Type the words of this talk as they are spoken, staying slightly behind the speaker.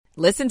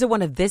Listen to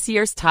one of this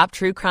year's top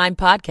true crime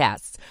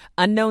podcasts.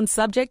 Unknown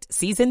Subject,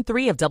 Season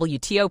 3 of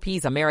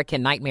WTOP's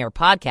American Nightmare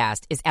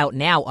podcast is out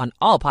now on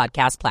all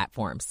podcast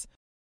platforms.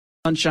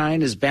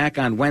 Sunshine is back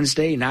on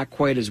Wednesday, not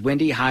quite as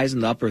windy, highs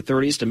in the upper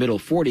 30s to middle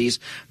 40s.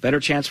 Better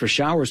chance for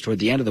showers toward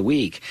the end of the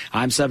week.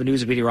 I'm 7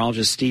 News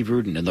meteorologist Steve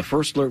Rudin in the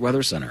First Alert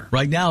Weather Center.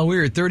 Right now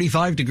we're at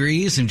 35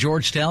 degrees in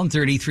Georgetown,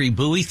 33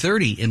 Bowie,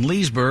 30 in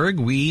Leesburg.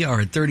 We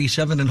are at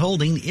 37 and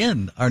holding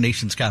in our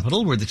nation's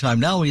capital, where the time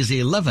now is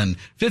 11:59.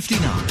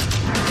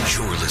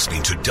 You're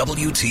listening to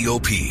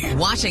WTOP,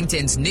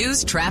 Washington's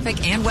news,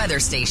 traffic, and weather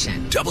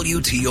station.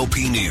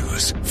 WTOP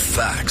News.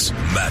 Facts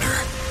matter.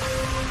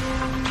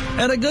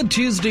 And a good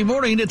Tuesday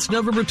morning. It's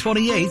November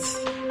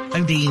 28th.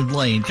 I'm Dean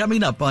Blaine.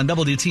 Coming up on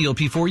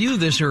WTOP for you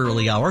this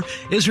early hour,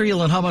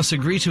 Israel and Hamas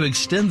agree to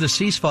extend the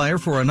ceasefire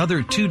for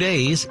another 2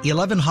 days.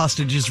 11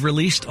 hostages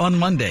released on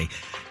Monday.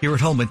 Here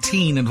at home, a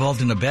teen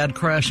involved in a bad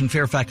crash in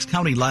Fairfax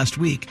County last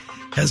week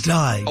has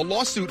died. A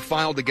lawsuit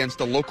filed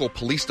against a local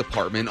police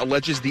department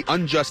alleges the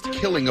unjust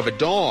killing of a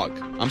dog.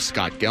 I'm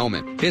Scott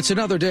Gelman. It's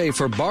another day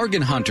for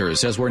bargain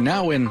hunters as we're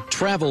now in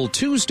Travel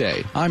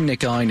Tuesday. I'm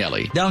Nick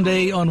Einelli. Down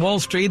day on Wall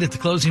Street at the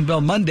closing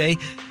bell Monday.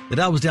 The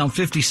Dow was down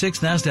 56,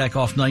 NASDAQ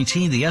off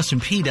 19, the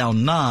S&P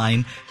down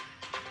 9.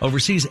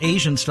 Overseas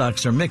Asian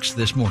stocks are mixed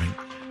this morning.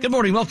 Good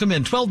morning. Welcome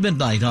in 12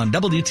 midnight on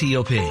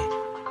WTOP.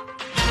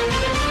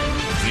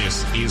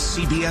 This is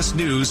CBS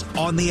News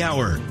on the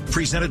Hour,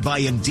 presented by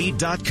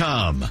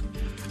Indeed.com.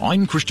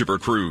 I'm Christopher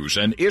Cruz.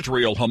 An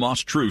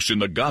Israel-Hamas truce in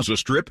the Gaza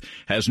Strip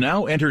has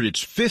now entered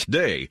its 5th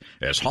day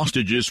as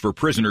hostages for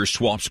prisoner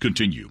swaps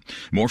continue.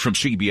 More from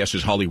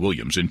CBS's Holly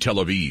Williams in Tel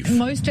Aviv.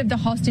 Most of the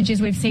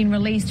hostages we've seen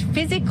released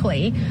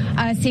physically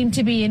seem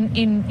to be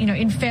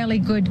in fairly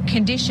good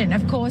condition.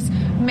 Of course,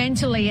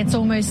 mentally, it's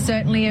almost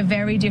certainly a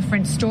very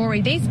different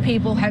story. These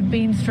people have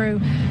been through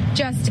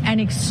just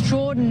an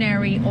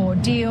extraordinary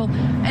ordeal,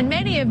 and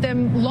many of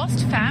them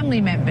lost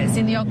family members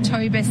in the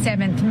October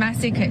 7th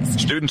massacres.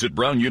 Students at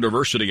Brown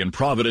University in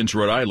Providence,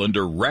 Rhode Island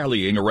are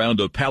rallying around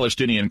a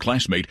Palestinian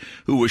classmate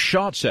who was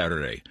shot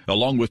Saturday,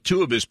 along with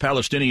 2 of his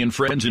Palestinian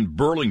friends in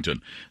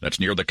Burlington. That's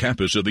near the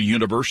campus of the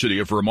University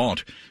of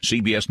Vermont.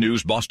 CBS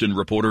News Boston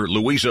reporter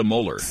Louisa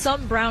Moeller.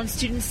 Some Brown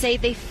students say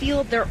they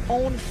feel their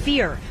own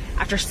fear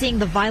after seeing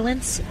the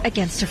violence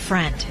against a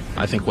friend.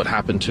 I think what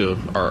happened to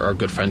our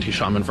good friend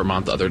Hisham in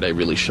Vermont the other day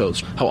really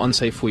shows how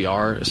unsafe we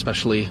are,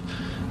 especially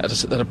at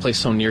a place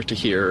so near to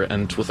here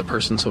and with a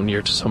person so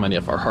near to so many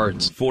of our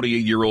hearts.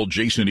 48-year-old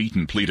Jason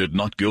Eaton pleaded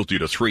not guilty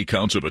to 3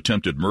 counts of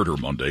attempted murder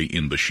Monday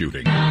in the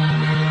shooting.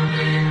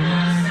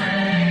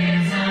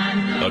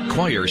 A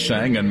choir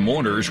sang and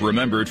mourners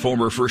remembered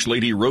former First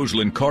Lady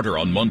Rosalynn Carter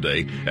on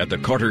Monday at the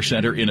Carter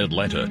Center in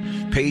Atlanta.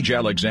 Paige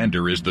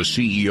Alexander is the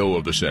CEO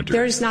of the center.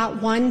 There is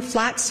not one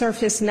flat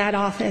surface in that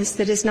office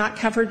that is not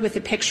covered with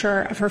a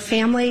picture of her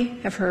family,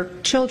 of her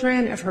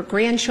children, of her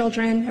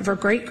grandchildren, of her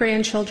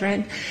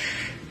great-grandchildren,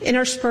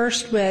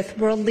 interspersed with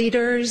world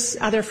leaders,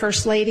 other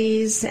first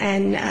ladies,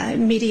 and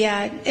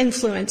media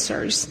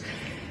influencers.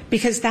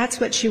 Because that's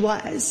what she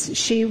was.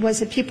 She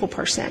was a people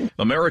person.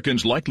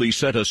 Americans likely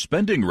set a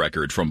spending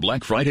record from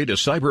Black Friday to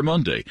Cyber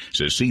Monday,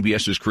 says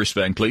CBS's Chris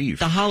Van Cleve.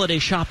 The holiday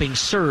shopping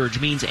surge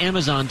means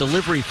Amazon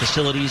delivery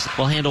facilities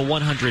will handle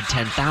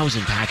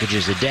 110,000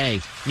 packages a day,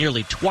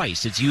 nearly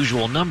twice its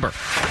usual number.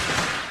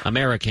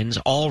 Americans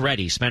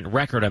already spent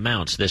record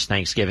amounts this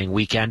Thanksgiving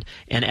weekend,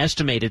 an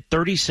estimated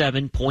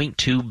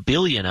 $37.2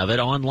 billion of it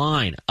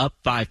online, up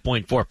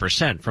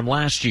 5.4% from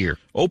last year.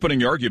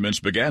 Opening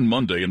arguments began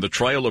Monday in the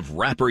trial of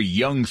rapper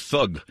Young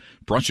Thug.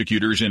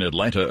 Prosecutors in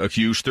Atlanta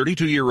accused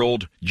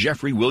 32-year-old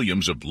Jeffrey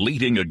Williams of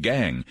leading a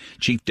gang.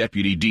 Chief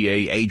Deputy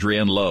DA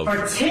Adrienne Love.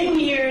 For 10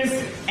 years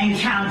and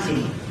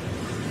counting,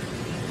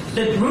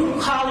 the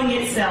group calling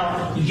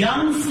itself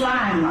Young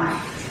Slime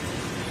Life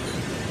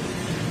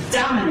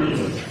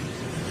dominated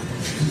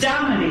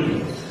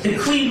the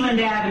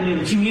Cleveland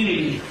Avenue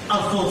community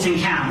of Fulton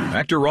County.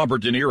 Actor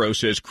Robert De Niro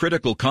says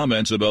critical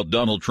comments about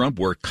Donald Trump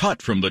were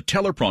cut from the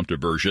teleprompter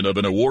version of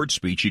an award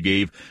speech he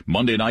gave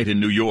Monday night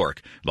in New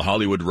York. The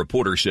Hollywood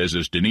Reporter says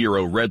as De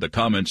Niro read the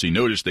comments, he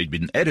noticed they'd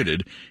been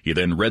edited. He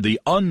then read the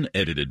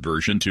unedited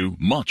version to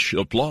much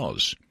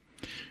applause.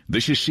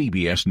 This is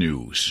CBS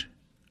News.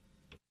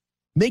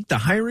 Make the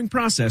hiring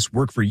process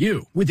work for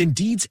you. With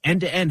Indeed's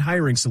end-to-end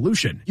hiring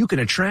solution, you can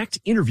attract,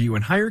 interview,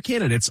 and hire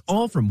candidates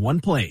all from one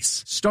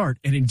place. Start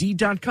at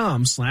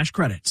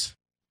Indeed.com/credits.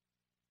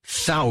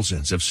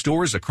 Thousands of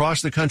stores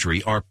across the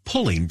country are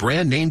pulling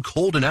brand-name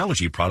cold and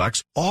allergy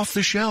products off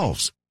the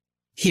shelves.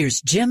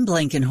 Here's Jim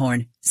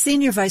Blankenhorn,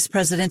 Senior Vice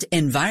President,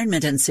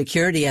 Environment and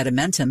Security at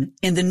Amentum,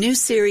 in the new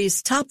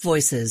series Top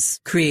Voices,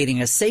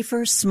 Creating a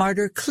Safer,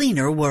 Smarter,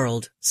 Cleaner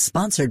World,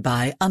 sponsored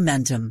by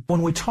Amentum.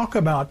 When we talk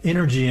about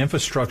energy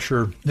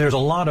infrastructure, there's a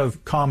lot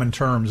of common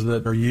terms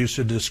that are used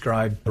to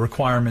describe the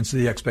requirements,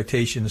 the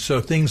expectations.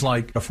 So things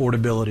like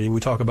affordability,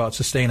 we talk about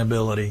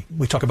sustainability,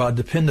 we talk about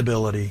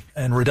dependability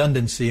and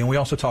redundancy, and we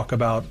also talk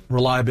about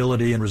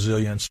reliability and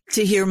resilience.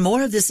 To hear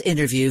more of this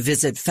interview,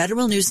 visit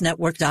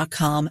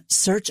federalnewsnetwork.com,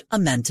 search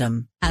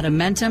Amentum. At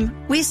Amentum,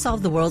 we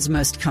solve the world's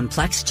most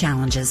complex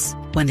challenges.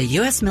 When the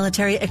U.S.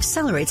 military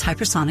accelerates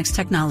hypersonics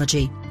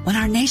technology, when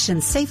our nation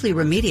safely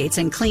remediates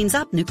and cleans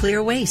up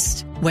nuclear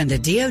waste, when the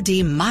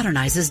DoD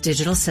modernizes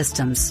digital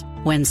systems,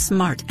 when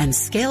smart and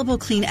scalable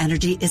clean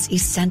energy is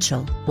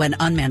essential, when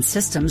unmanned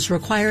systems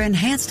require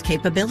enhanced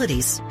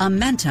capabilities,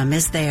 Amentum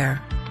is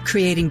there,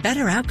 creating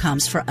better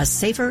outcomes for a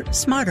safer,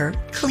 smarter,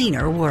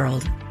 cleaner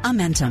world.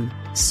 Amentum,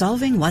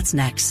 solving what's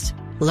next.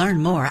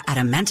 Learn more at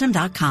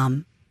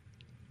Amentum.com.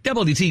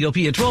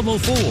 WTOP at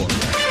 12:04.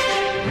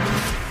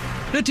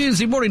 Good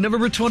Tuesday morning,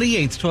 November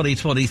 28th,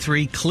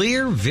 2023.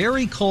 Clear,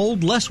 very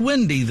cold, less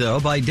windy, though.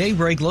 By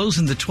daybreak, lows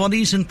in the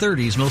 20s and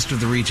 30s, most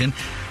of the region.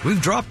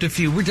 We've dropped a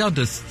few. We're down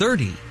to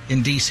 30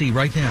 in D.C.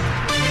 right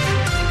now.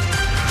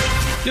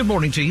 Good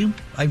morning to you.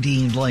 I'm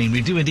Dean Lane.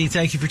 We do indeed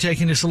thank you for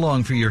taking us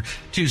along for your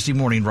Tuesday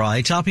morning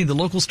ride. Topping the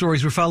local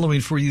stories we're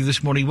following for you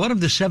this morning, one of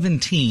the 7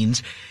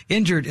 teens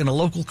injured in a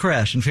local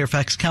crash in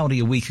Fairfax County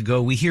a week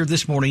ago, we hear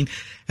this morning,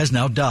 has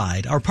now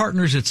died. Our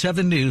partners at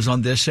 7 News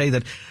on this say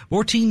that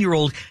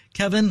 14-year-old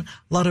Kevin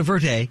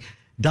Lataverde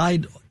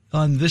died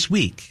on this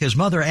week. His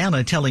mother,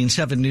 Anna, telling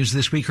 7 News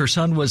this week her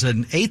son was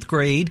an 8th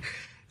grade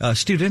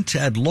student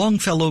at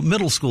Longfellow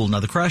Middle School.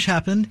 Now, the crash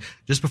happened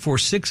just before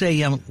 6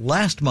 a.m.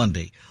 last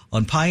Monday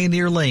on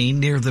Pioneer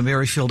Lane near the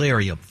Merrifield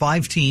area.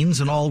 5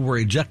 teens in all were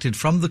ejected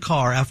from the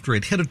car after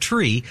it hit a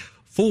tree.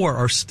 4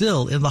 are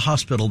still in the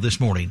hospital this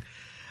morning.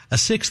 A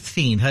 6th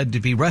teen had to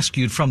be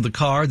rescued from the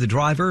car. The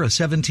driver, a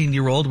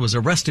 17-year-old, was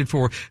arrested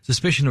for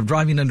suspicion of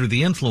driving under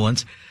the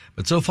influence.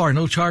 But so far,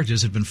 no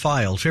charges have been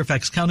filed.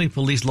 Fairfax County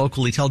Police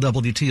locally tell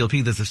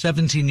WTOP that the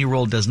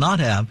 17-year-old does not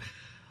have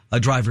a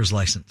driver's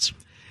license.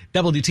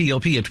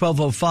 WTOP at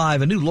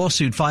 12:05, a new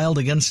lawsuit filed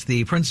against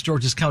the Prince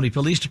George's County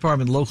Police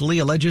Department locally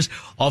alleges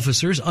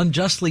officers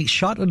unjustly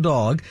shot a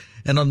dog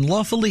and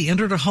unlawfully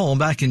entered a home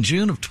back in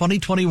June of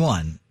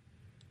 2021.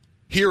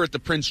 Here at the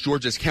Prince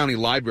George's County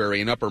Library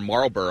in Upper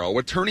Marlboro,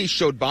 attorneys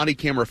showed body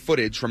camera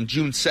footage from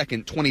June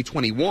 2nd,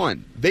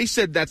 2021. They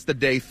said that's the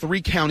day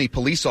 3 county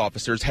police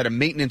officers had a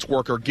maintenance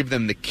worker give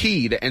them the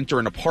key to enter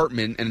an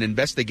apartment and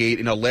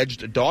investigate an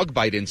alleged dog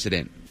bite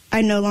incident.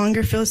 I no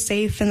longer feel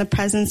safe in the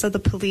presence of the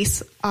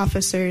police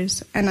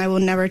officers, and I will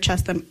never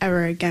trust them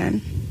ever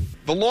again.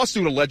 The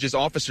lawsuit alleges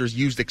officers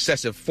used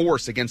excessive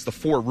force against the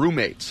 4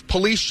 roommates.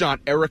 Police shot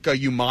Erica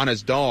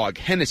Umana's dog,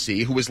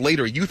 Hennessy, who was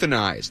later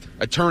euthanized.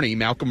 Attorney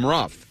Malcolm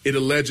Ruff. It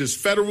alleges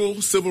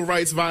federal civil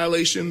rights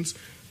violations,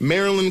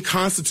 Maryland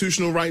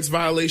constitutional rights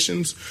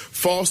violations,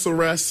 false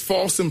arrest,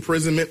 false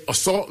imprisonment,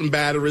 assault and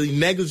battery,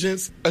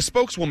 negligence. A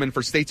spokeswoman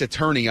for state's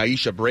attorney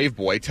Aisha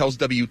Braveboy tells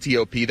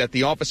WTOP that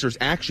the officers'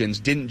 actions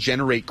didn't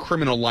generate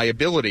criminal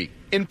liability.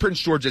 In Prince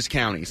George's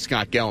County,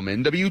 Scott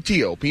Gelman,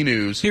 WTOP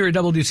News. Here at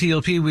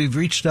WTOP, we've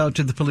reached out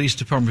to the police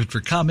department for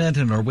comment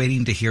and are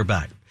waiting to hear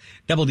back.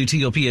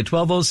 WTOP at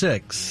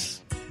 12:06.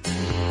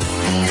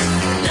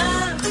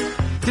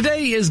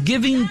 Today is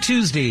Giving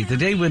Tuesday, the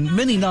day when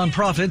many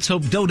nonprofits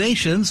hope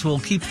donations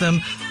will keep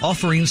them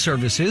offering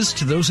services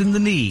to those in the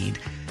need.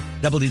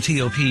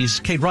 WTOP's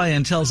Kate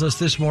Ryan tells us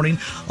this morning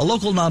a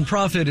local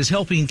nonprofit is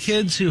helping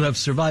kids who have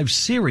survived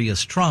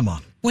serious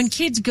trauma. When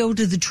kids go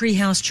to the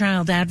Treehouse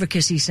Child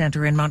Advocacy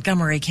Center in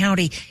Montgomery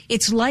County,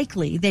 it's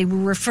likely they were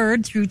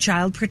referred through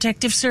Child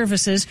Protective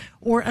Services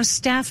or a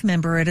staff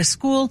member at a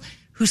school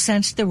who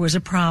sensed there was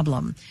a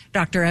problem.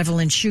 Dr.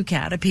 Evelyn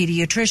Shukat, a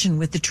pediatrician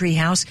with the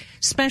Treehouse,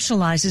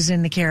 specializes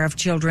in the care of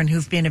children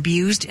who've been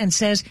abused and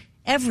says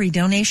every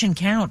donation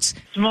counts.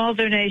 Small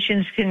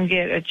donations can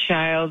get a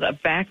child a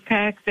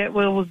backpack that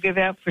we'll give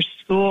out for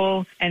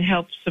school and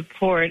help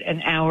support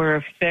an hour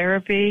of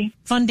therapy.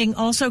 Funding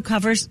also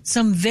covers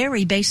some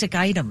very basic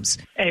items.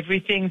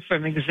 Everything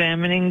from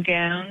examining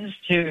gowns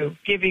to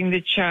giving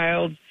the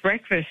child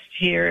breakfast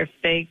here if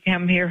they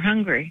come here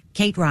hungry.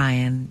 Kate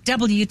Ryan,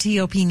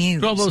 WTOP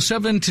News.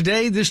 12:07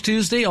 today, this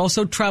Tuesday,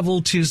 also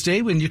Travel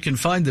Tuesday, when you can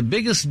find the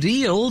biggest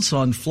deals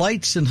on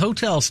flights and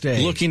hotel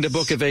stays. Looking to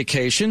book a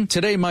vacation?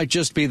 Today might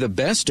just be the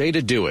best day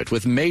to do it,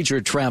 with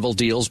major travel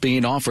deals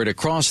being offered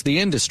across the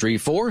industry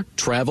for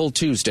Travel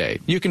Tuesday.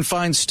 You can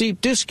find steep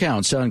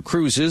discounts on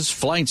cruises,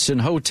 flights,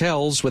 and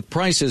hotels, with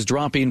prices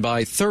dropping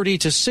by 30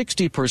 to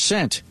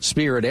 60%.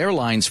 Spirit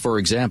Airlines, for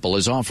example,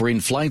 is offering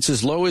flights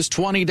as low as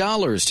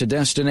 $20 to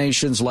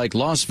destinations like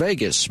Las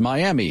Vegas,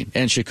 Miami,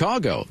 and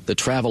Chicago. The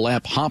travel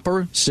app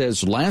Hopper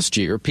says last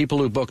year, people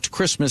who booked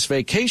Christmas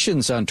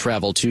vacations on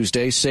Travel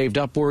Tuesday saved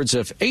upwards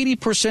of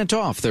 80%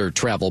 off their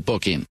travel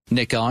booking.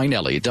 Nick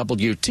Einelli,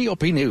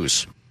 WTOP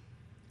News.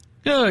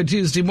 Good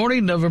Tuesday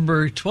morning,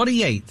 November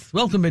 28th.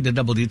 Welcome into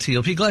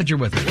WTOP. Glad you're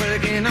with us.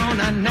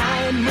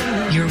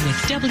 You're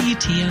with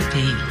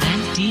WTOP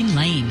and Dean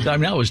Lane.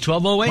 Time now is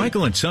 12:08.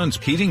 Michael and Son's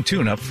heating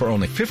tune-up for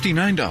only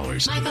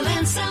 $59. Michael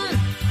and Son.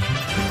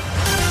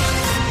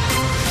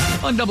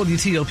 On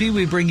WTOP,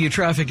 we bring you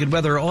traffic and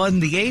weather on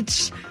the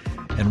 8s.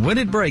 And when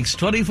it breaks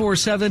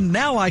 24/7,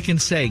 now I can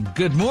say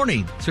good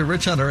morning to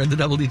Rich Hunter in the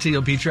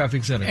WTOP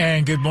Traffic Center.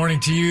 And good morning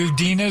to you,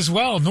 Dean, as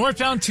well.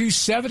 Northbound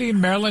 270 in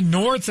Maryland,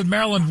 north of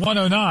Maryland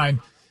 109.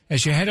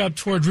 as you head up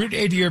toward Route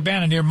 80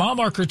 Urbana near mile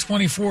marker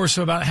 24,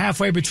 so about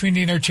halfway between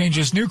the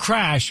interchanges. New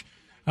crash.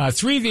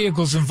 3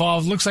 vehicles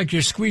involved. Looks like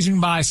you're squeezing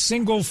by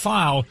single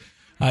file.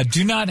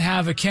 Do not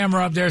have a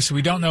camera up there, so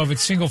we don't know if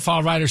it's single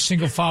file right or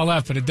single file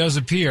left, but it does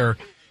appear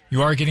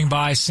you are getting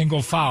by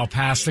single file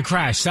past the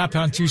crash.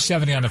 Southbound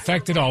 270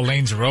 unaffected. All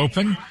lanes are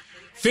open.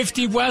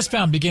 50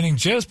 westbound beginning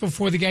just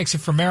before the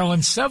exit for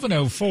Maryland,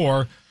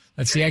 704.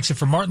 That's the exit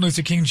for Martin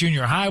Luther King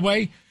Jr.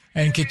 Highway.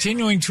 And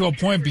continuing to a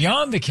point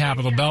beyond the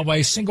Capitol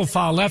Beltway, single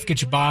file left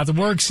gets you by the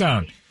work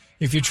zone.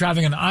 If you're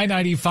traveling on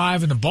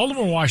I-95 and the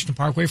Baltimore-Washington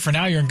Parkway, for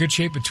now you're in good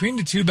shape between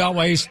the 2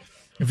 beltways.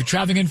 If you're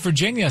traveling in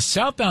Virginia,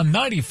 southbound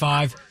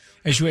 95,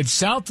 as you head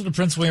south to the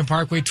Prince William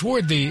Parkway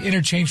toward the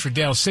interchange for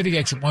Dale City,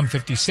 exit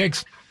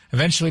 156,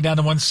 eventually down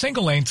to 1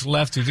 single lane to the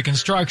left through the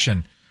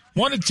construction.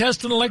 Want to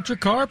test an electric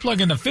car?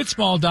 Plug into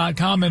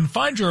fitsmall.com and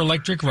find your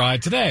electric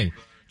ride today.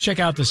 Check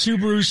out the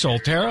Subaru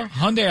Solterra,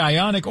 Hyundai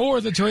Ioniq,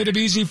 or the Toyota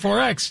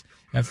BZ4X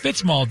at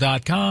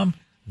fitsmall.com.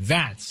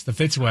 That's the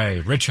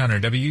Fitzway. Rich Hunter,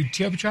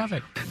 WTOP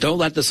Traffic. Don't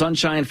let the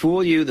sunshine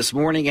fool you this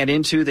morning and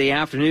into the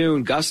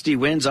afternoon. Gusty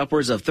winds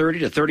upwards of 30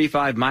 to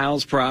 35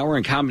 miles per hour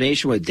in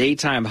combination with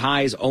daytime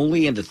highs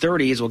only in the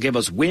 30s will give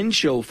us wind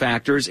chill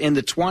factors in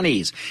the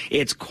 20s.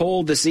 It's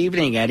cold this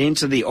evening and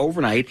into the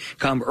overnight.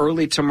 Come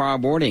early tomorrow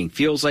morning.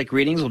 Feels like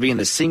readings will be in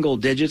the single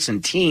digits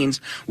and teens.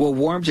 Will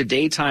warm to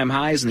daytime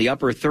highs in the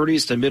upper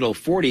 30s to middle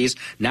 40s.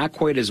 Not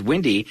quite as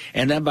windy.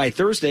 And then by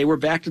Thursday, we're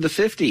back to the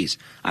 50s.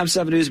 I'm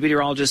 7 News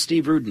meteorologist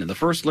Steve Rudin in the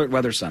First Alert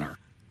Weather Center.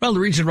 Well, the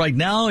region right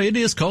now, it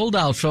is cold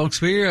out,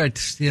 folks. We're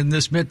in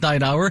this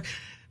midnight hour.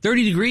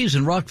 30 degrees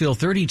in Rockville,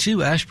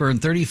 32, Ashburn,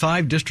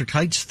 35, District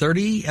Heights,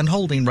 30, and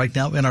holding right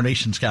now in our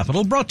nation's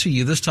capital. Brought to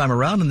you this time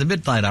around in the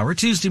midnight hour,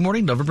 Tuesday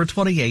morning, November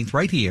 28th,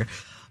 right here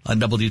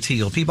on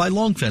WTOP by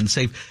Long Fence.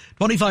 Save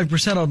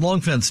 25% on Long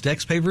Fence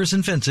decks, pavers,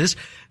 and fences.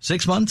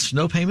 6 months,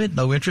 no payment,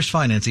 no interest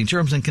financing.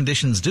 Terms and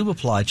conditions do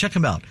apply. Check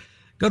them out.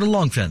 Go to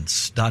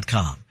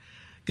longfence.com.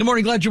 Good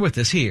morning. Glad you're with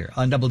us here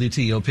on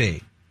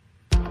WTOP.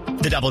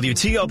 The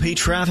WTOP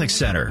Traffic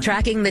Center.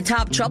 Tracking the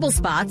top trouble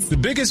spots. The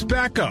biggest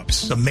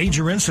backups. The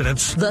major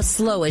incidents. The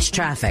slowest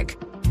traffic.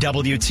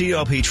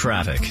 WTOP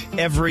Traffic.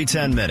 Every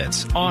 10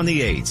 minutes. On the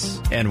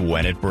 8s. And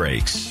when it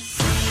breaks.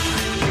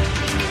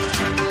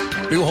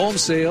 New home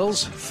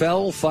sales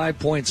fell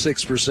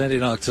 5.6%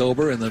 in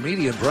October, and the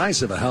median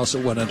price of a house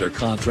that went under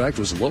contract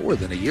was lower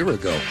than a year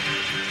ago.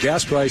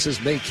 Gas prices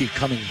may keep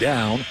coming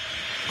down.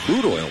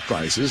 Crude oil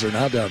prices are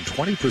now down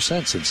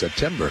 20% since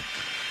September.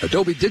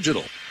 Adobe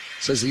Digital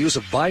says the use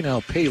of buy now,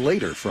 pay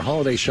later for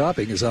holiday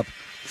shopping is up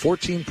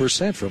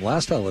 14% from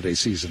last holiday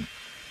season.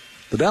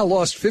 The Dow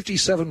lost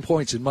 57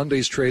 points in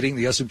Monday's trading.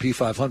 The S&P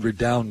 500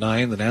 down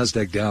 9, the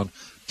Nasdaq down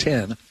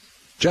 10.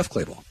 Jeff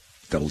Clable,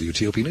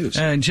 WTOP News.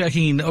 And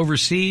checking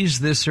overseas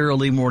this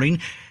early morning,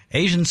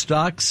 Asian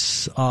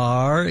stocks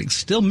are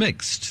still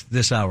mixed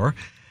this hour.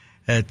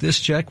 At this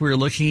check, we're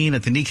looking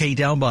at the Nikkei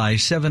down by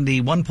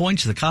 71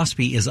 points. The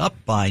Kospi is up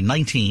by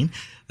 19.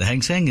 The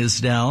Hang Seng is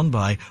down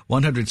by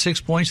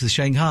 106 points. The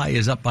Shanghai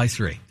is up by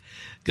 3.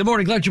 Good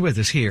morning. Glad you're with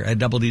us here at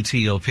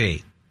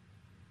WTOP.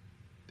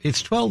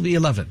 It's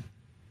 12:11.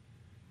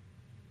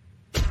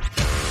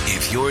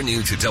 If you're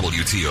new to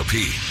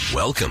WTOP,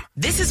 welcome.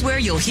 This is where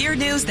you'll hear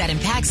news that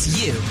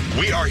impacts you.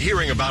 We are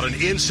hearing about an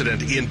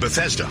incident in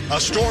Bethesda. A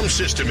storm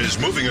system is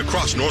moving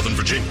across Northern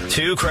Virginia.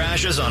 2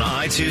 crashes on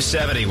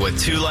I-270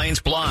 with 2 lanes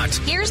blocked.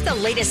 Here's the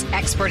latest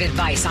expert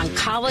advice on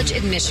college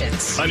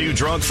admissions. A new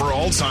drug for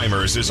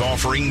Alzheimer's is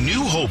offering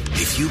new hope.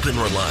 If you've been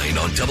relying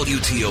on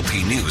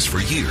WTOP News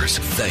for years,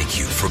 thank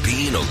you for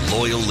being a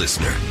loyal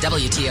listener.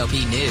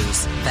 WTOP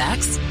News.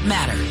 Facts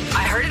matter.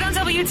 I heard it on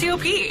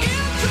WTOP.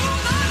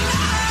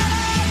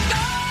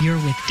 You're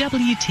with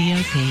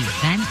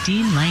WTOP, Van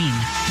Dean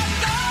Lane.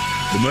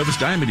 For Mervis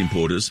Diamond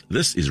Importers,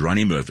 this is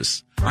Ronnie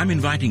Mervis. I'm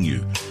inviting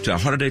you to our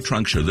holiday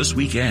trunk show this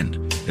weekend.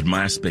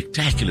 Admire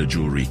spectacular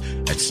jewelry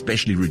at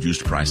specially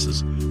reduced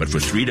prices. But for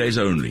 3 days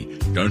only,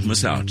 don't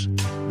miss out.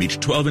 Meet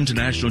 12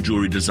 international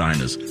jewelry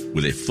designers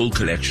with their full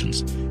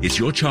collections. It's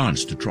your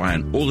chance to try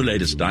on all the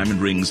latest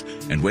diamond rings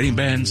and wedding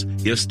bands,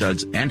 ear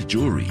studs, and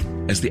jewelry.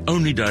 As the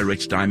only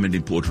direct diamond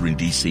importer in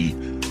D.C.,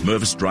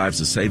 Mervis drives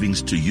the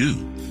savings to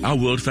you. Our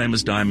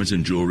world-famous diamonds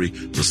and jewelry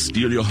will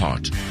steal your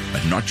heart,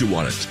 but not your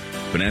wallet.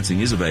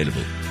 Financing is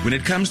available. When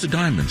it comes to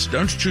diamonds,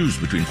 don't choose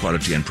between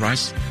quality and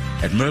price.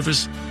 At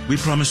Mervis, we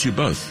promise you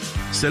both.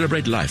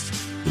 Celebrate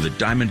life with a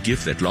diamond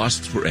gift that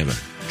lasts forever.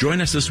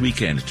 Join us this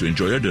weekend to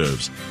enjoy hors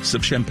d'oeuvres,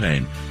 sip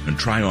champagne, and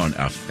try on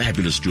our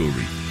fabulous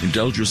jewelry.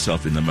 Indulge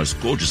yourself in the most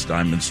gorgeous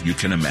diamonds you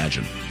can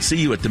imagine. See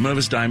you at the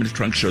Mervis Diamond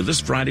Trunk Show this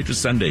Friday to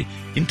Sunday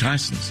in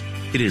Tysons.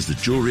 It is the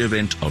jewelry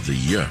event of the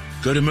year.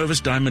 Go to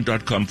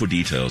mervisdiamond.com for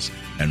details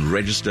and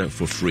register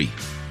for free.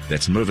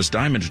 That's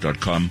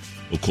mervisdiamond.com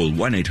or call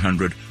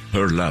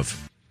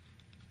 1-800-HER-LOVE.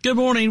 Good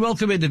morning.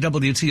 Welcome into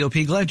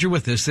WTOP. Glad you're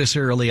with us this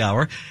early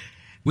hour.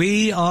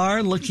 We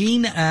are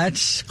looking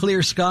at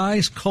clear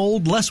skies,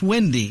 cold, less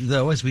windy,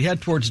 though, as we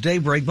head towards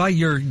daybreak. By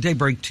your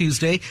daybreak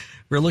Tuesday,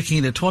 we're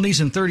looking at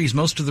 20s and 30s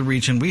most of the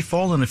region. We've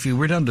fallen a few.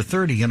 We're down to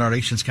 30 in our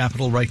nation's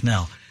capital right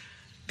now.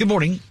 Good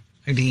morning.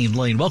 I'm Dean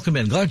Lane. Welcome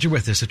in. Glad you're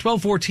with us at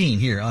 12:14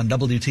 here on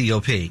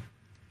WTOP.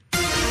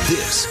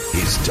 This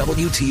is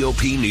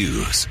WTOP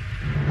News.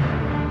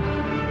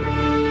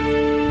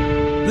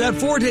 That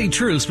 4-day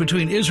truce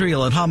between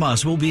Israel and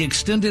Hamas will be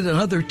extended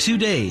another 2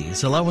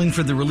 days, allowing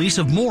for the release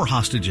of more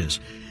hostages.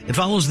 It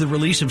follows the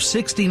release of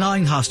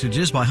 69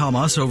 hostages by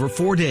Hamas over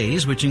 4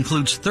 days, which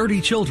includes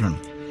 30 children.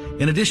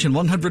 In addition,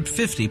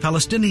 150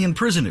 Palestinian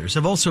prisoners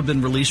have also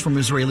been released from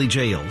Israeli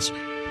jails.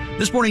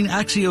 This morning,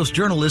 Axios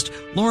journalist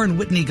Lauren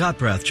Whitney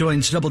Gottbrath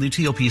joins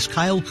WTOP's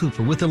Kyle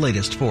Cooper with the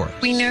latest for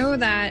us. We know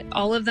that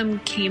all of them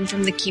came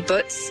from the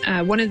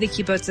kibbutz, one of the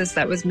kibbutzes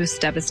that was most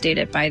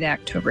devastated by the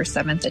October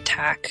 7th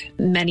attack.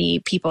 Many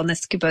people in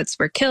this kibbutz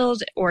were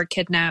killed or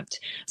kidnapped.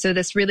 So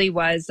this really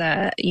was,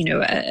 a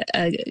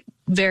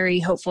very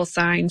hopeful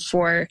sign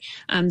for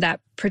that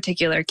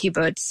particular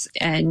kibbutz.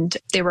 And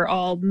they were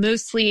all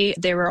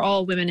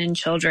women and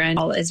children,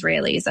 all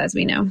Israelis, as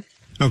we know.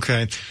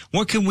 Okay.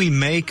 What can we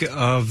make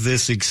of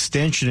this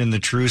extension in the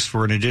truce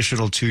for an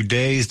additional 2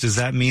 days? Does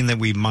that mean that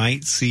we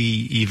might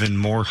see even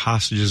more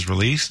hostages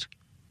released?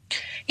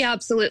 Yeah,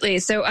 absolutely.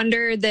 So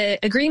under the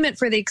agreement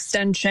for the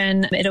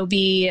extension, it'll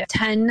be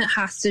 10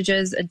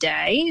 hostages a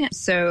day.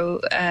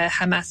 So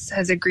Hamas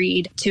has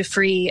agreed to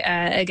free,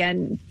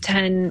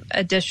 10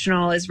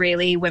 additional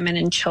Israeli women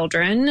and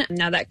children.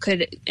 Now, that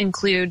could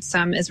include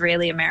some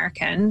Israeli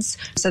Americans.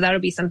 So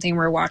that'll be something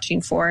we're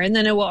watching for. And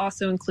then it will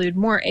also include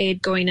more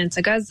aid going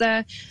into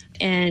Gaza.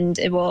 And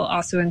it will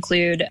also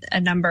include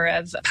a number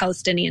of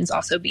Palestinians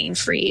also being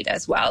freed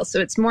as well. So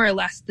it's more or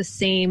less the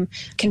same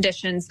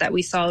conditions that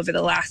we saw over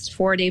the last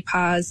 4-day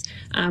pause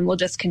will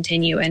just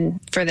continue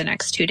for the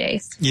next 2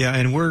 days. Yeah,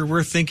 and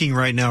we're thinking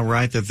right now,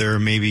 right, that there are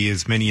maybe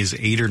as many as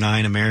 8 or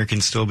 9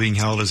 Americans still being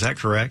held. Is that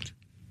correct?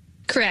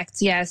 Correct.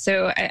 Yeah.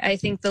 So I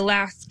think the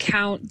last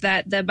count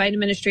that the Biden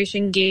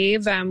administration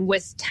gave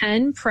was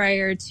 10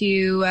 prior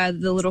to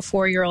the little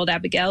 4-year-old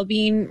Abigail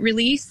being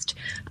released.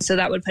 So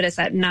that would put us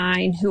at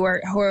 9 who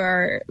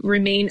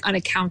remain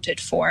unaccounted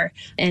for.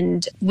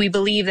 And we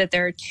believe that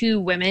there are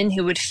 2 women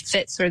who would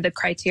fit sort of the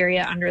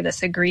criteria under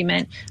this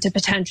agreement to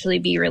potentially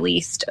be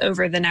released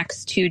over the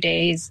next 2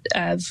 days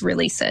of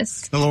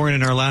releases. Well, Lauren,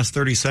 in our last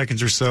 30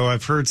 seconds or so,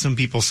 I've heard some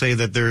people say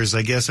that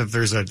if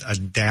there's a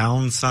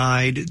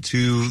downside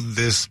to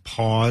this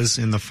pause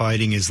in the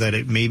fighting, is that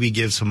it maybe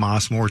gives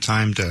Hamas more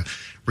time to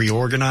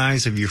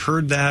reorganize. Have you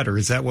heard that, or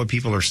is that what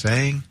people are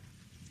saying?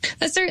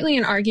 That's certainly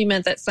an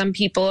argument that some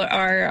people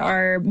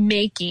are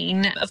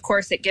making. Of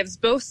course, it gives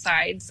both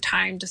sides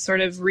time to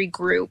sort of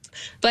regroup.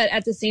 But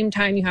at the same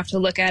time, you have to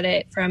look at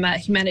it from a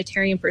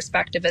humanitarian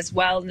perspective as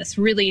well. And this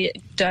really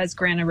does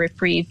grant a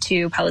reprieve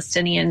to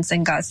Palestinians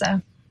in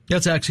Gaza.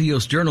 That's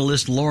Axios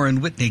journalist Lauren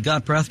Whitney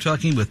Gottbrath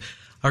talking with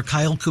our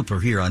Kyle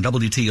Cooper here on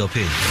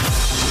WTOP.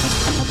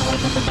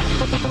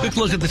 Quick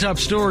look at the top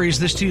stories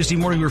this Tuesday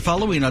morning we're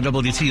following on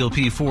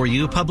WTOP for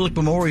you. Public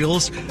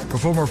memorials for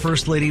former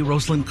First Lady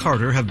Rosalynn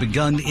Carter have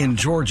begun in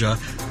Georgia.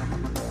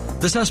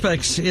 The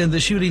suspects in the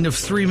shooting of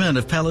 3 men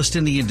of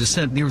Palestinian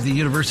descent near the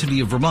University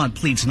of Vermont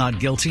pleads not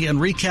guilty. And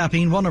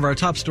recapping one of our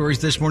top stories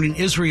this morning,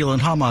 Israel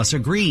and Hamas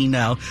agreeing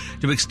now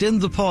to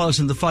extend the pause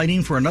in the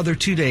fighting for another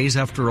 2 days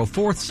after a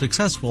 4th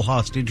successful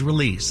hostage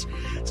release.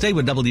 Stay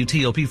with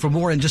WTOP for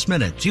more in just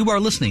minutes. You are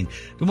listening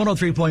to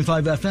 103.5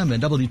 FM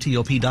and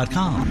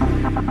WTOP.com.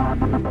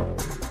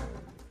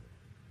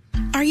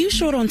 Are you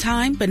short on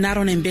time but not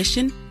on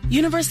ambition?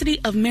 University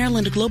of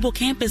Maryland Global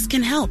Campus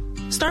can help.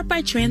 Start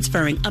by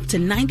transferring up to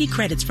 90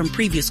 credits from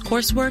previous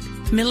coursework,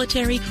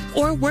 military,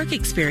 or work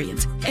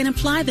experience and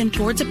apply them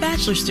towards a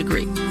bachelor's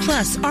degree.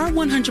 Plus, our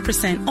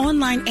 100%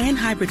 online and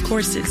hybrid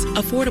courses,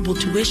 affordable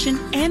tuition,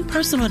 and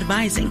personal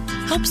advising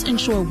helps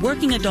ensure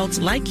working adults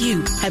like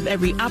you have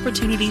every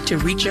opportunity to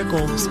reach your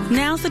goals.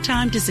 Now's the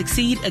time to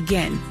succeed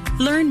again.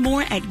 Learn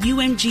more at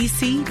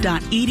umgc.edu.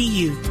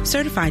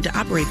 Certified to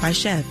operate by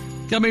Chev.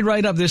 Coming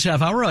right up this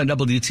half hour on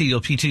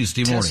WTOP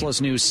Tuesday morning. Tesla's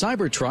new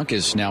Cybertruck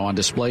is now on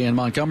display in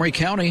Montgomery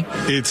County.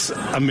 It's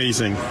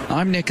amazing.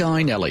 I'm Nick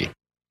Einelli.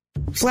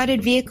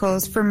 Flooded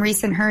vehicles from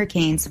recent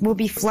hurricanes will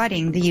be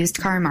flooding the used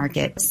car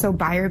market, so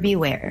buyer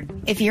beware.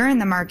 If you're in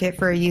the market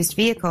for a used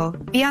vehicle,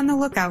 be on the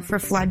lookout for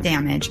flood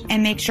damage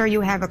and make sure you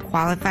have a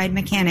qualified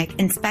mechanic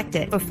inspect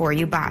it before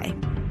you buy.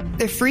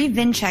 The free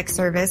VIN check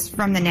service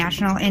from the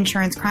National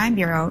Insurance Crime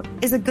Bureau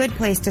is a good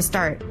place to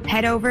start.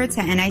 Head over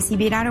to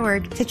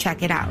NICB.org to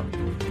check it out.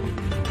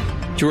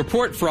 To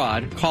report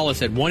fraud, call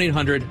us at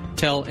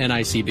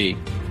 1-800-TEL-NICB.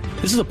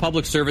 This is a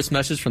public service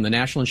message from the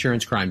National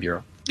Insurance Crime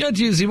Bureau. Good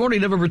Tuesday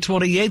morning, November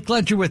 28th.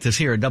 Glad you're with us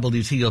here at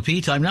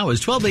WTOP. Time now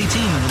is 12:18 in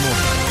the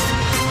morning.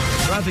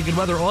 Traffic and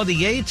weather on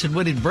the 8s and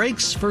when it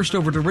breaks. First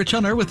over to Rich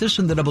Hunter with this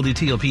in the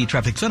WTOP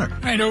Traffic Center.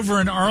 Right over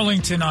in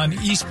Arlington on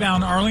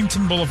eastbound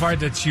Arlington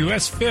Boulevard, that's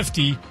US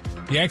 50.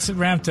 The exit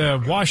ramp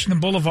to Washington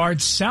Boulevard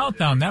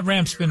southbound. That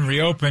ramp's been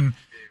reopened.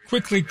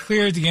 Quickly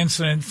cleared the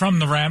incident from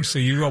the ramp, so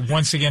you are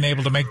once again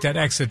able to make that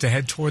exit to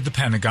head toward the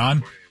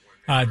Pentagon.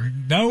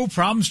 No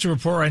problems to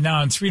report right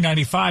now on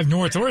 395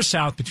 north or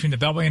south between the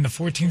Beltway and the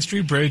 14th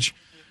Street Bridge.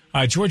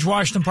 George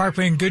Washington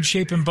Parkway in good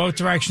shape in both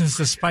directions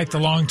despite the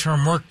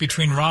long-term work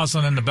between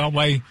Roslyn and the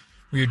Beltway,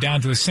 where you're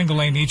down to a single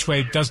lane each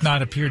way. It does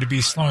not appear to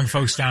be slowing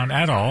folks down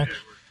at all.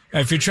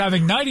 If you're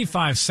traveling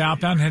 95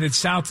 southbound, headed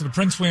south to the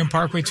Prince William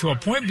Parkway to a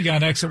point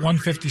beyond exit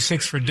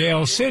 156 for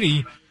Dale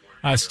City,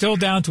 still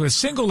down to a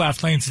single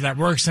left lane, so that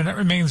works, and it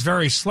remains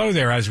very slow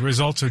there as a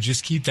result, so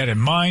just keep that in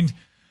mind.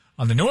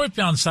 On the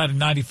northbound side of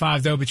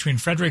 95, though, between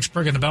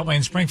Fredericksburg and the Beltway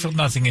in Springfield,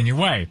 nothing in your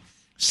way.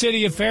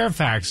 City of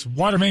Fairfax,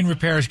 water main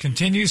repairs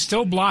continue,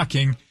 still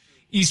blocking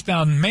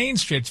eastbound Main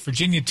Street,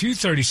 Virginia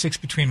 236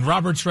 between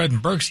Roberts Road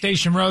and Burke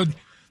Station Road.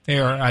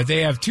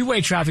 They have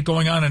two-way traffic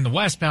going on in the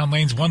westbound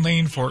lanes, one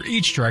lane for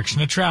each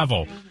direction of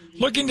travel.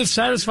 Looking to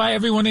satisfy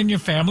everyone in your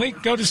family?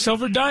 Go to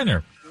Silver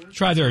Diner.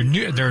 Try their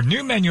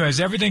new menu has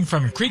everything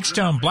from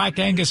Creekstone Black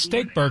Angus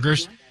steak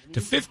burgers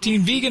to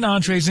 15 vegan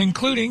entrees,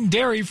 including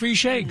dairy-free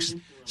shakes.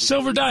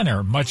 Silver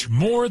Diner, much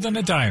more than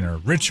a diner.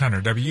 Rich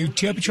Hunter,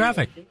 WTOP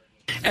Traffic.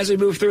 As we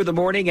move through the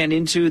morning and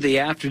into the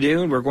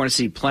afternoon, we're going to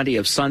see plenty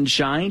of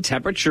sunshine.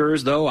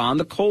 Temperatures, though, on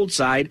the cold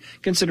side,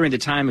 considering the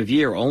time of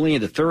year, only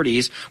in the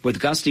 30s, with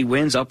gusty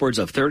winds upwards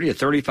of 30 to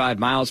 35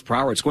 miles per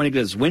hour. It's going to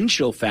give us wind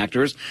chill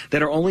factors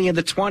that are only in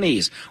the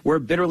 20s. We're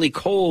bitterly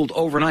cold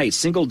overnight,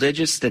 single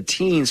digits to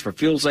teens for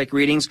feels like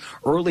readings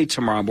early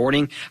tomorrow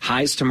morning.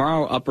 Highs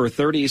tomorrow, upper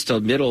 30s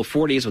to middle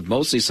 40s with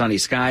mostly sunny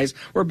skies.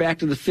 We're back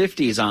to the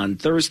 50s on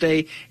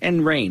Thursday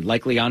and rain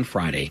likely on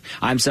Friday.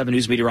 I'm 7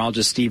 News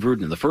meteorologist Steve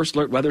Rudin in the First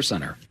Alert Weather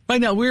Center.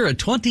 Right now, we're at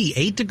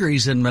 28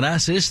 degrees in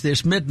Manassas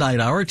this midnight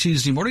hour,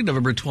 Tuesday morning,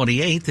 November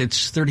 28th.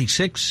 It's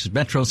 36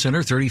 Metro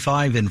Center,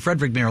 35 in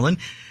Frederick, Maryland.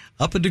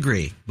 Up a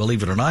degree,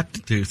 believe it or not,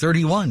 to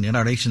 31 in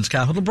our nation's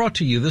capital. Brought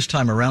to you this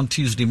time around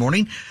Tuesday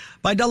morning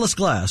by Dulles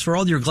Glass. For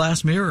all your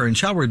glass, mirror, and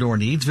shower door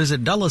needs,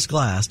 visit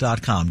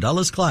DullesGlass.com.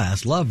 Dulles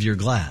Glass, love your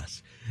glass.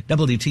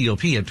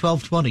 WTOP at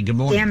 12:20. Good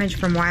morning. Damage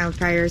from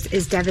wildfires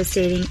is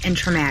devastating and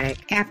traumatic.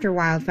 After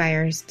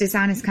wildfires,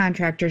 dishonest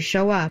contractors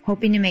show up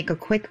hoping to make a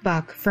quick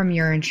buck from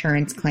your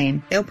insurance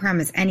claim. They'll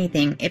promise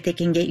anything if they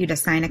can get you to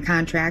sign a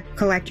contract,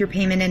 collect your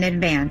payment in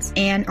advance,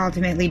 and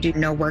ultimately do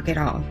no work at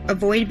all.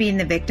 Avoid being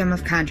the victim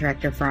of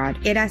contractor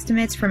fraud. Get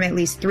estimates from at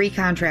least 3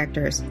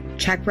 contractors.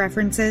 Check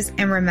references,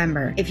 and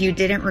remember, if you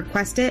didn't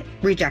request it,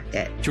 reject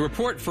it. To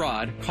report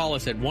fraud, call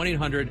us at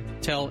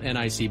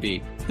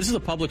 1-800-TEL-NICB. This is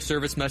a public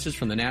service message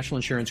from the National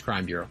Insurance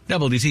Crime Bureau.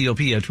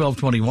 WTOP at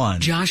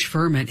 12:21. Josh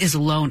Furman is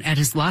alone at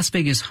his Las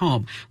Vegas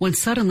home when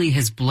suddenly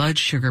his blood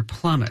sugar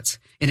plummets.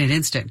 In an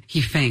instant,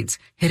 he faints,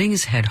 hitting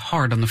his head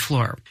hard on the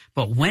floor.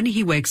 But when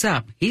he wakes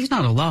up, he's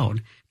not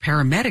alone.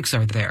 Paramedics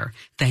are there,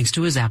 thanks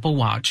to his Apple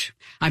Watch.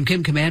 I'm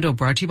Kim Commando,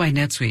 brought to you by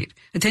NetSuite.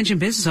 Attention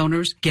business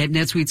owners, get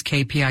NetSuite's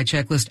KPI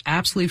checklist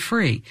absolutely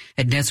free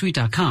at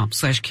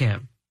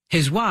netsuite.com/Kim.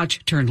 His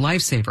watch turned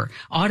lifesaver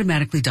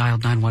automatically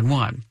dialed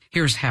 911.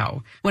 Here's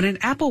how. When an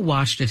Apple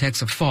Watch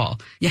detects a fall,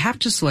 you have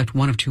to select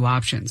one of 2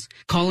 options.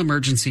 Call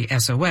emergency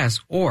SOS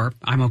or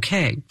I'm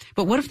okay.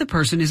 But what if the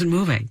person isn't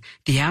moving?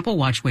 The Apple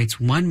Watch waits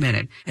 1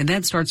 minute and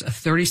then starts a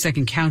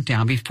 30-second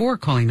countdown before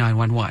calling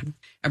 911.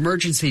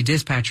 Emergency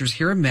dispatchers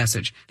hear a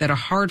message that a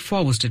hard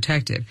fall was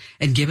detected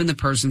and given the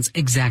person's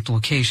exact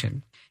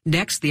location.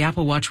 Next, the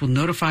Apple Watch will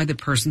notify the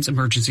person's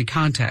emergency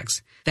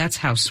contacts. That's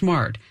how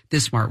smart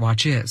this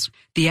smartwatch is.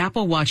 The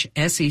Apple Watch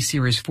SE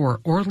Series 4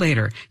 or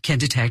later can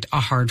detect a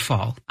hard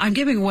fall. I'm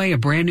giving away a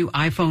brand new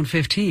iPhone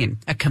 15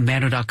 at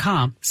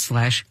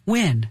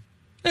commando.com/win.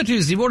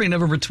 Tuesday morning,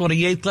 November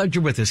 28th. Glad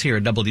you're with us here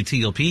at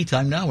WTOP.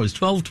 Time now is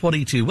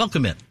 12:22.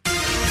 Welcome in.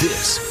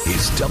 This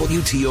is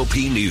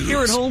WTOP News.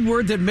 Here at home,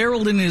 word that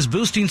Maryland is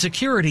boosting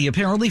security,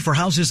 apparently, for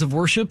houses of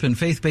worship and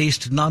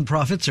faith-based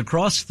nonprofits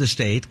across the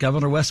state.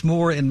 Governor Wes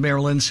Moore in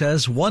Maryland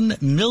says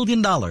 $1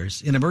 million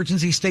in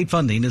emergency state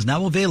funding is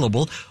now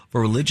available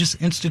for religious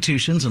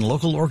institutions and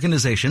local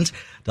organizations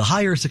to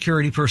hire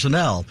security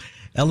personnel.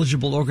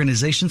 Eligible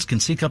organizations can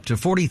seek up to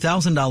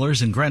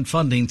 $40,000 in grant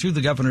funding through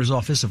the Governor's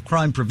Office of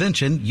Crime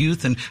Prevention,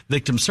 Youth, and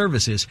Victim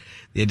Services.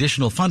 The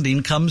additional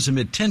funding comes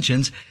amid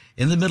tensions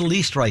in the Middle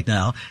East right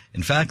now.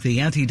 In fact,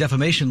 the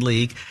Anti-Defamation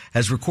League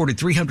has recorded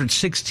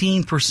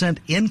 316%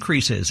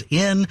 increases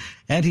in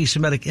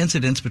anti-Semitic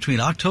incidents between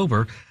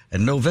October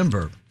and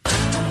November.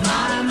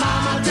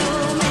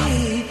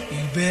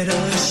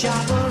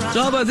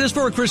 So how about this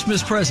for a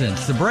Christmas present?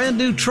 The brand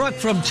new truck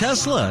from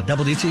Tesla.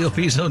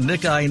 WTOP's own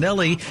Nick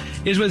Iannelli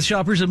is with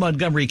shoppers in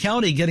Montgomery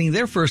County getting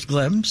their first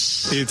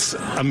glimpse. It's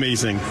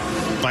amazing.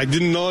 I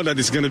didn't know that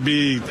it's going to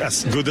be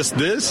as good as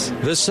this.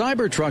 The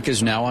Cybertruck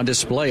is now on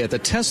display at the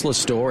Tesla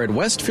store at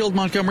Westfield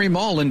Montgomery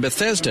Mall in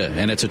Bethesda,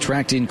 and it's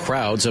attracting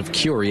crowds of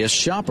curious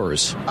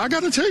shoppers. I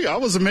got to tell you, I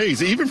was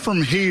amazed. Even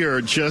from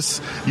here,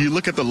 just you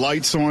look at the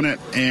lights on it,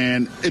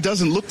 and it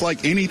doesn't look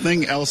like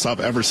anything else I've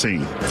ever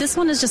seen. This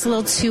one is just a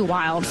little too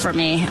wild for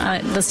me.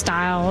 The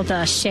style,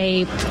 the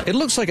shape. It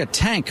looks like a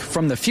tank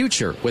from the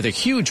future with a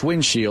huge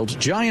windshield,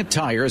 giant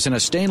tires, and a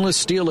stainless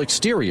steel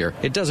exterior.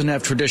 It doesn't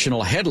have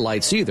traditional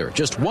headlights either,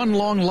 just one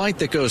long light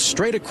that goes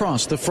straight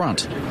across the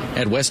front.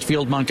 At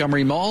Westfield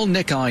Montgomery Mall,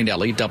 Nick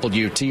Iannelli,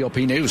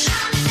 WTOP News.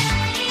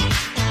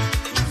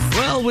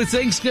 Well, with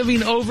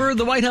Thanksgiving over,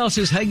 the White House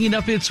is hanging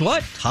up its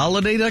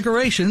holiday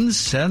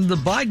decorations, and the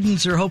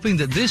Bidens are hoping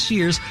that this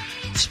year's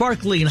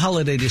sparkling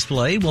holiday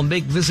display will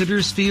make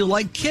visitors feel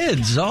like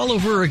kids all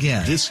over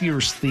again. This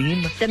year's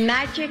theme? The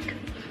magic,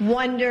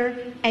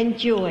 wonder, and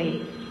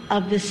joy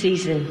of the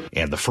season.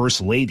 And the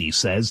First Lady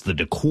says the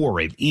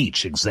decor in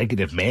each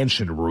executive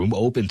mansion room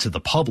open to the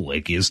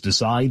public is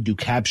designed to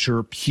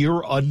capture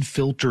pure,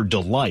 unfiltered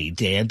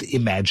delight and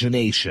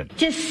imagination.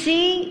 To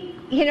see,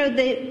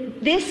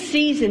 this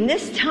season,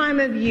 this time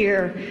of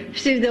year,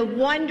 through the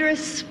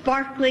wondrous,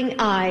 sparkling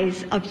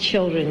eyes of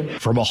children.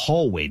 From a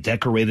hallway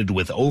decorated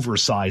with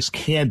oversized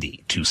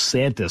candy to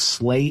Santa's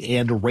sleigh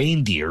and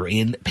reindeer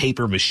in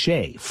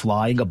papier-mâché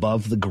flying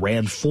above the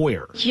grand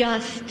foyer.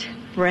 Just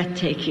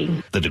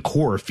breathtaking. The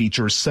decor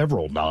features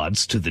several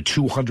nods to the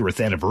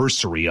 200th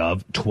anniversary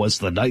of 'Twas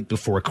the Night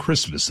Before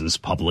Christmas's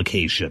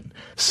publication.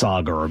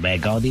 Sagar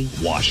Magani,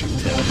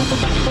 Washington.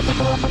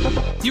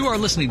 You are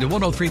listening to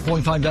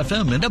 103.5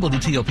 FM and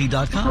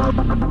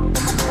WTOP.com.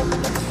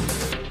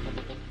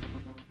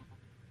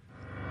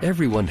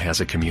 Everyone has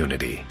a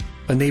community,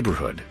 a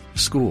neighborhood,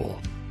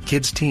 school,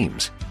 kids'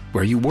 teams,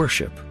 where you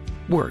worship,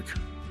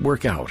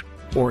 work out,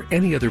 or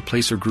any other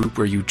place or group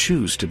where you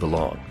choose to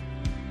belong.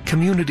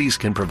 Communities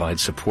can provide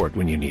support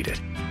when you need it,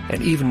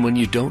 and even when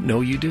you don't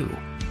know you do.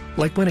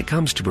 Like when it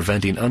comes to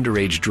preventing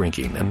underage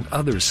drinking and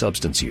other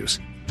substance use.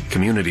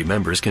 Community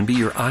members can be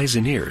your eyes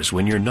and ears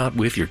when you're not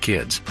with your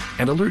kids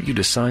and alert you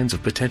to signs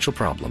of potential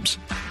problems.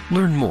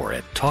 Learn more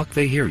at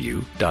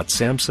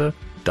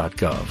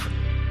talktheyhearyou.samhsa.gov.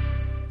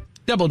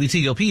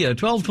 WTOP at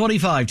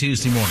 12:25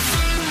 Tuesday morning.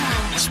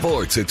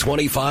 Sports at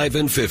 25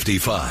 and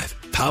 55.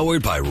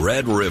 Powered by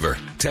Red River.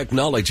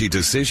 Technology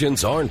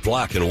decisions aren't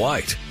black and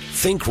white.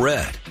 Think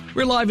red.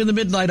 We're live in the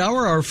midnight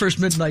hour, our first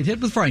midnight hit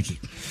with Frankie.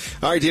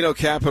 All right, Dino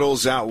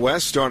Capitals out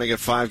west starting a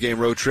 5-game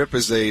road trip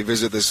as they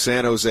visit the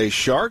San Jose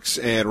Sharks.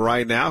 And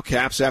right now,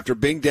 Caps, after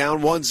being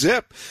down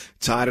 1-0,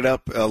 tied it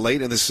up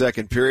late in the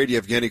second period.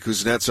 Yevgeny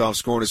Kuznetsov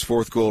scoring his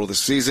 4th goal of the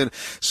season.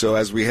 So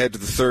as we head to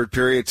the third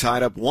period,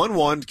 tied up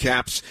 1-1,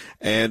 Caps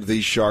and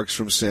the Sharks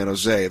from San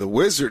Jose. The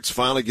Wizards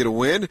finally get a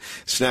win,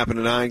 snapping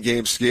a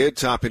 9-game skid,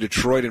 topping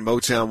Detroit in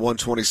Motown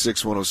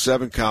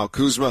 126-107. Kyle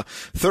Kuzma,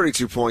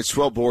 32 points,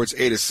 12 boards,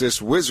 8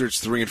 assists. Wizards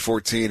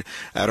 3-14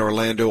 at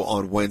Orlando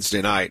on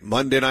Wednesday night.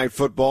 Monday Night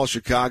Football,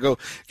 Chicago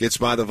gets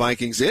by the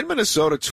Vikings in Minnesota